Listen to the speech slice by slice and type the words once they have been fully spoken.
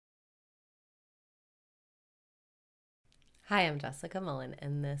Hi, I'm Jessica Mullen,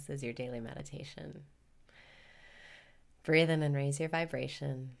 and this is your daily meditation. Breathe in and raise your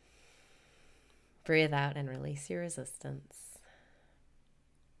vibration. Breathe out and release your resistance.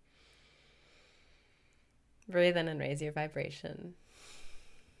 Breathe in and raise your vibration.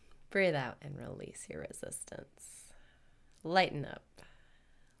 Breathe out and release your resistance. Lighten up.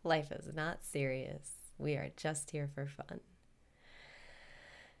 Life is not serious. We are just here for fun.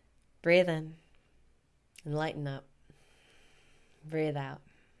 Breathe in and lighten up. Breathe out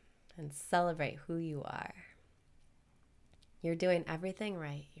and celebrate who you are. You're doing everything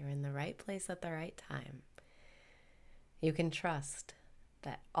right. You're in the right place at the right time. You can trust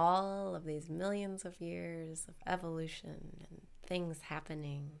that all of these millions of years of evolution and things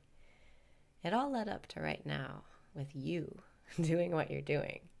happening, it all led up to right now with you doing what you're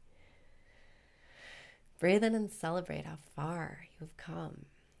doing. Breathe in and celebrate how far you've come.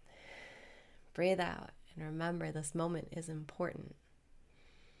 Breathe out and remember this moment is important.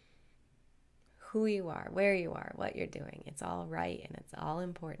 Who you are, where you are, what you're doing, it's all right and it's all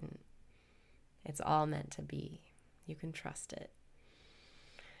important. It's all meant to be. You can trust it.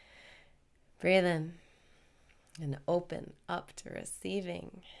 Breathe in and open up to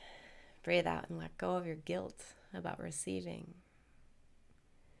receiving. Breathe out and let go of your guilt about receiving.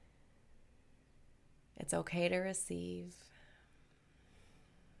 It's okay to receive.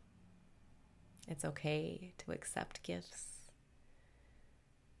 It's okay to accept gifts.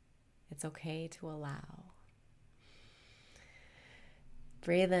 It's okay to allow.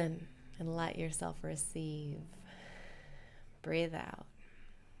 Breathe in and let yourself receive. Breathe out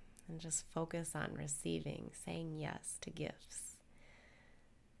and just focus on receiving, saying yes to gifts.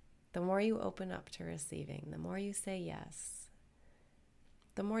 The more you open up to receiving, the more you say yes,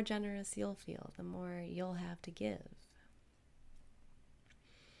 the more generous you'll feel, the more you'll have to give.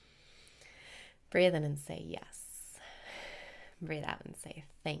 Breathe in and say yes. Breathe out and say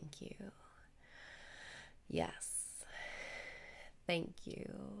thank you. Yes. Thank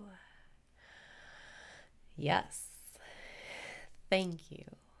you. Yes. Thank you.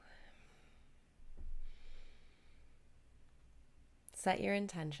 Set your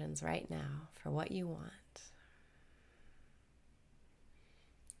intentions right now for what you want.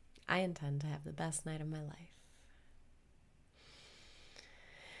 I intend to have the best night of my life.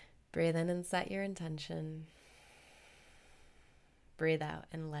 Breathe in and set your intention. Breathe out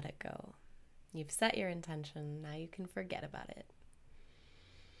and let it go. You've set your intention, now you can forget about it.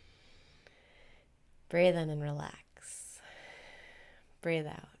 Breathe in and relax. Breathe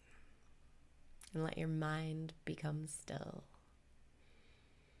out and let your mind become still.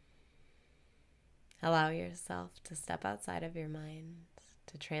 Allow yourself to step outside of your mind,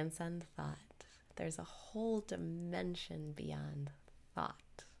 to transcend thought. There's a whole dimension beyond thought.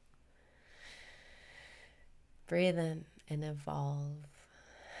 Breathe in and evolve.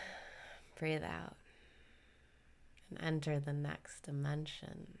 Breathe out and enter the next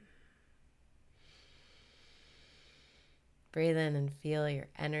dimension. Breathe in and feel your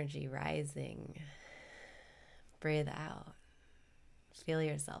energy rising. Breathe out. Feel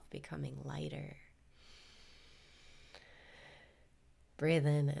yourself becoming lighter. Breathe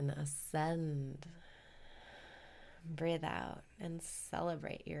in and ascend. Breathe out and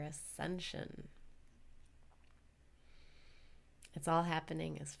celebrate your ascension. It's all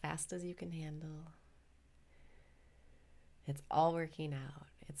happening as fast as you can handle. It's all working out.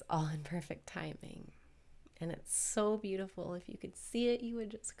 It's all in perfect timing. And it's so beautiful. If you could see it, you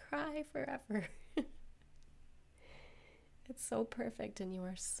would just cry forever. It's so perfect and you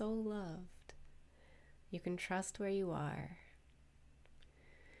are so loved. You can trust where you are.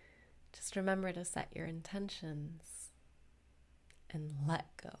 Just remember to set your intentions and let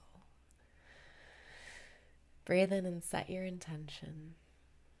go. Breathe in and set your intention.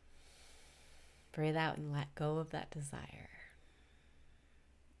 Breathe out and let go of that desire.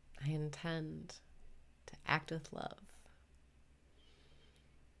 I intend to act with love.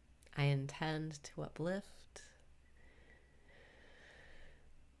 I intend to uplift.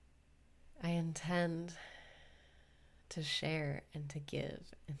 I intend to share and to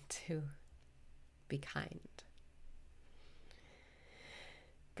give and to be kind.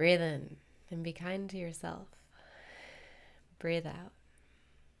 Breathe in and be kind to yourself. Breathe out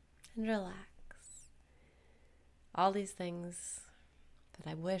and relax. All these things that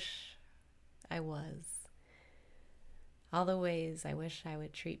I wish I was, all the ways I wish I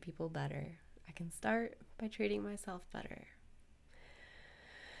would treat people better, I can start by treating myself better.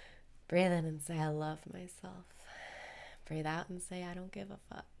 Breathe in and say, I love myself. Breathe out and say, I don't give a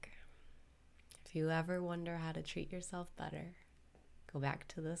fuck. If you ever wonder how to treat yourself better, go back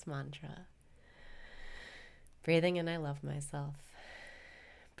to this mantra. Breathing in, I love myself.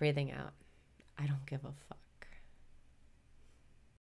 Breathing out, I don't give a fuck.